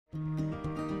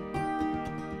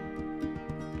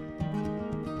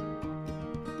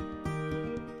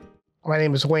My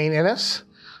name is Wayne Inniss.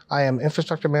 I am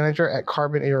infrastructure manager at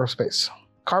Carbon Aerospace.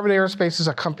 Carbon Aerospace is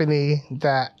a company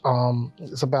that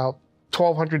is about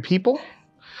 1,200 people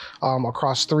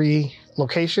across 3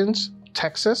 locations,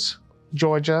 Texas,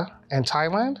 Georgia, and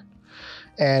Thailand.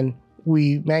 And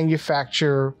we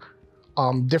manufacture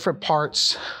different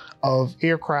parts of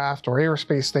aircraft or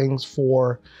aerospace things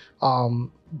for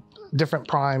different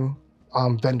prime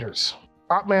vendors.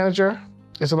 OpManager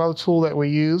is another tool that we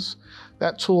use.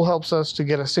 That tool helps us to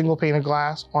get a single pane of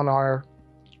glass on our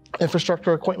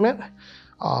infrastructure equipment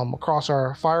across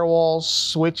our firewalls,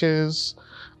 switches,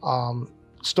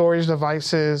 storage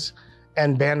devices,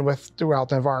 and bandwidth throughout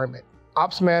the environment.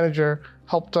 OpManager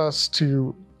helped us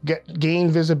to gain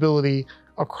visibility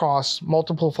across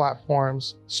multiple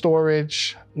platforms,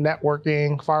 storage,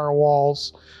 networking,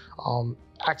 firewalls,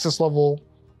 access level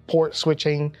port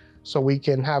switching, so we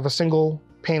can have a single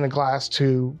pane of glass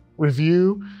to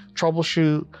review,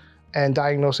 troubleshoot, and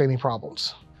diagnose any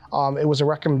problems. It was a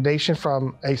recommendation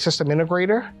from a system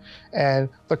integrator, and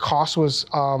the cost was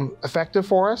effective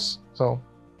for us. So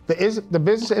the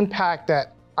business impact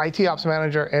that IT Ops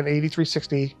Manager and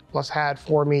 8360 Plus had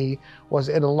for me was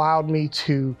it allowed me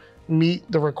to meet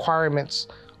the requirements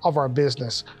of our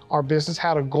business. Our business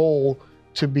had a goal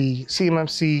to be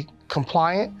CMMC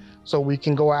compliant, so we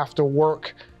can go after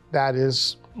work that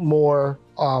is more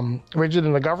rigid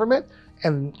in the government,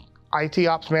 and IT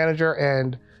Ops Manager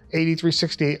and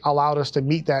 8360 allowed us to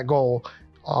meet that goal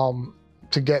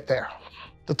to get there.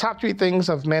 The top 3 things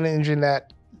of ManageEngine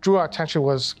that drew our attention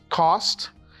was cost,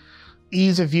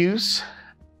 ease of use,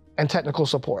 and technical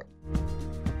support.